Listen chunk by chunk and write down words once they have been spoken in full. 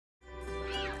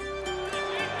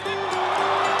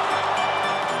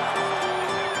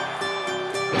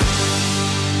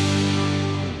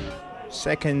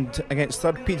Second against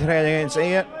third, Peterhead against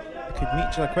Ayr. They could meet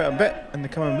each other quite a bit in the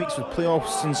coming weeks with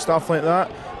playoffs and stuff like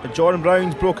that. But Jordan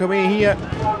Brown's broke away here.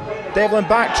 Devlin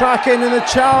backtracking, and the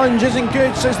challenge isn't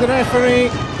good, says the referee.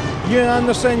 Ewan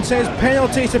Anderson says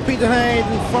penalty to Peterhead,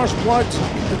 and first blood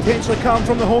potentially come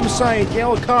from the home side.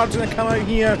 Yellow card's going to come out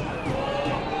here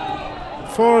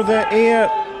for the Ayr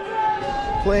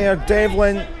player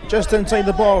Devlin, just inside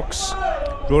the box.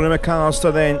 Rory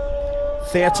McAllister then.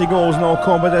 30 goals in all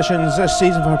competitions this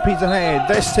season for Peterhead.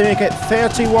 This to make it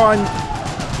 31.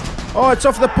 Oh, it's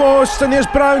off the post, and there's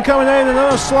Brown coming in,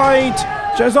 another slide.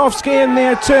 Jazowski in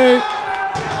there too.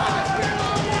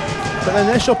 But the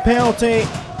initial penalty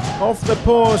off the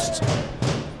post.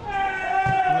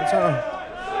 That's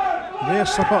a rare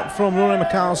slip up from Rory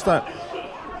McAllister.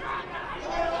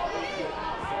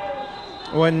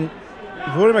 When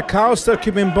Rory McAllister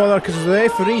could be in bother because the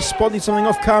referee spotted something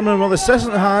off camera, while the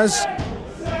assistant has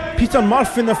Peter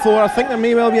Murphy on the floor. I think there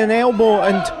may well be an elbow,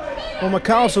 and well,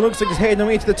 McAllister looks like he's heading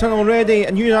away to the tunnel already,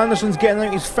 and Ewan Anderson's getting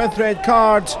out his 5th red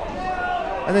card.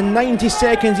 And in 90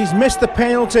 seconds he's missed the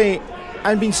penalty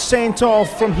and been sent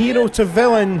off from hero to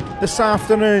villain this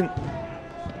afternoon.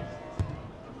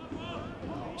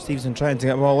 Stevenson trying to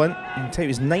get the ball in. It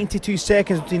was 92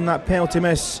 seconds between that penalty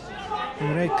miss and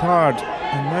the red card.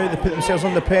 And now they put themselves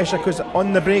under pressure because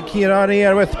on the break here are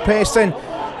Ayr with Preston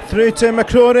through to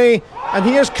McCrorie. And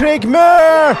here's Craig Moore,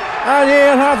 and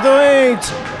Ayr have the lead.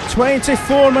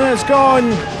 24 minutes gone.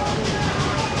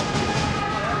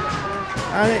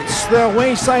 And it's the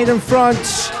away side in front.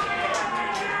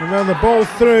 And then the ball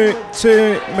through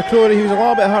to McCrorie, who's a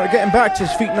little bit hurt getting back to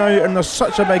his feet now, and there's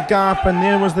such a big gap, and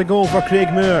there was the goal for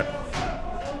Craig Moore.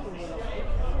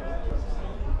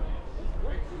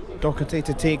 Doherty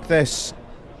to take this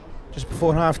just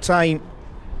before half time.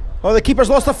 Oh, the keeper's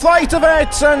lost a flight of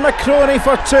it, and McCrorie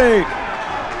for 2.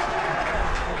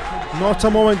 Not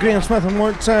a moment Graham Smith will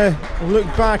want to look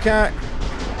back at.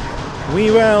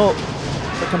 We will.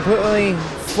 But completely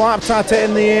flapped at it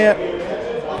in the air.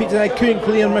 Peterhead couldn't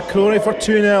clear McCrorie for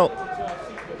 2-0.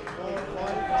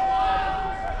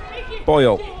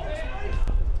 Boyle.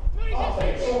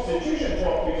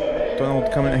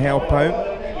 Donald coming to help out.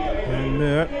 And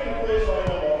Moore.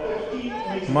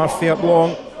 Murphy up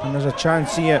long, and there's a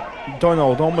chance here.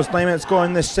 Donald, almost 9 minutes gone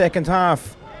in this second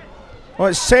half. Oh,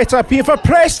 it's set up here for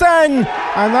Preston, and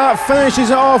that finishes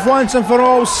it off once and for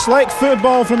all. Slick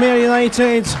football from Ayr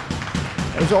United.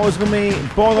 It was always going to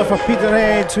be bother for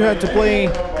Peterhead, who had to play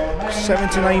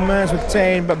 79 minutes with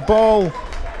 10, but ball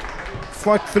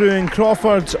flicked through, and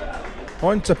Crawford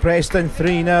on to Preston.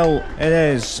 3-0 it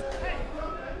is.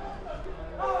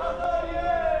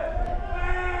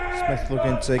 Smith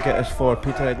looking to get us forward.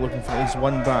 Peterhead looking for at least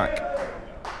one back.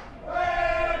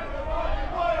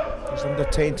 There's under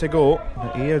 10 to go.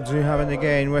 But Ayr do have it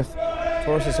again with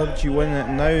Forrest's substitute to win it.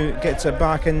 Now gets it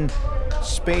back in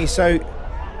space out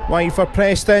wide for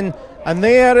Preston. And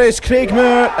there is Craig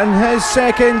Moore and his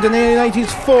second, and Ayr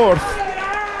United's 4th.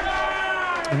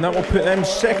 And that will put them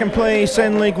 2nd place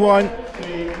in League One.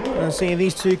 And I say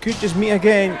these two could just meet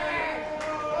again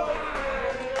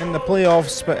in the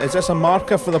playoffs, but is this a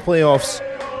marker for the playoffs?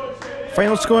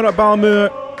 Final score at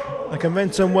Balmoor, a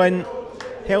convincing win,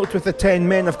 helped with the 10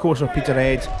 men of course for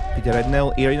Peterhead. Peterhead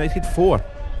 0, Ayr United 4.